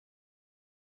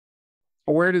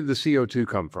Where did the CO2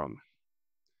 come from?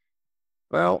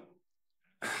 Well,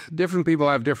 different people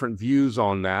have different views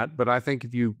on that, but I think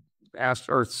if you ask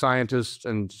Earth scientists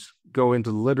and go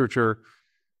into the literature,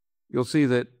 you'll see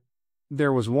that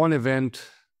there was one event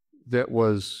that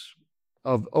was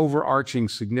of overarching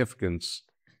significance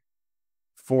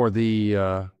for the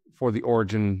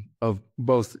origin of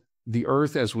both the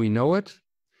Earth as we know it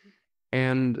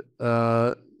and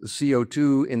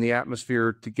CO2 in the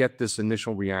atmosphere to get this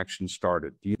initial reaction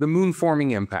started. The moon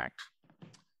forming impact.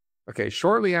 Okay,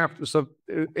 shortly after, so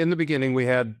in the beginning, we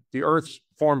had the Earth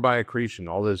formed by accretion,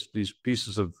 all these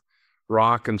pieces of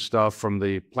rock and stuff from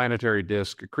the planetary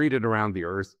disk accreted around the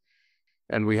Earth.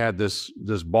 And we had this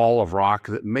ball of rock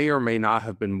that may or may not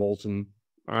have been molten.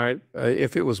 All right,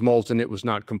 if it was molten, it was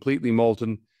not completely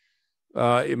molten.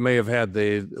 It may have had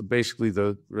basically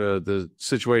the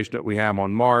situation that we have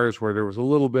on Mars, where there was a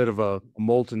little bit of a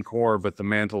molten core, but the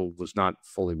mantle was not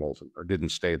fully molten or didn't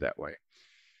stay that way.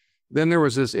 Then there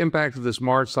was this impact of this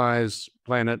Mars-sized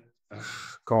planet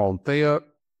called Theia,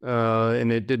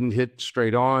 and it didn't hit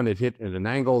straight on. It hit at an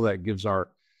angle that gives our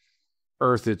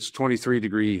Earth its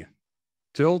 23-degree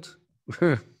tilt,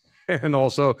 and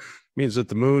also means that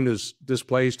the moon is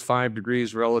displaced 5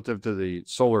 degrees relative to the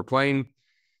solar plane.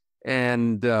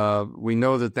 And we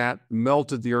know that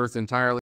melted the Earth entirely.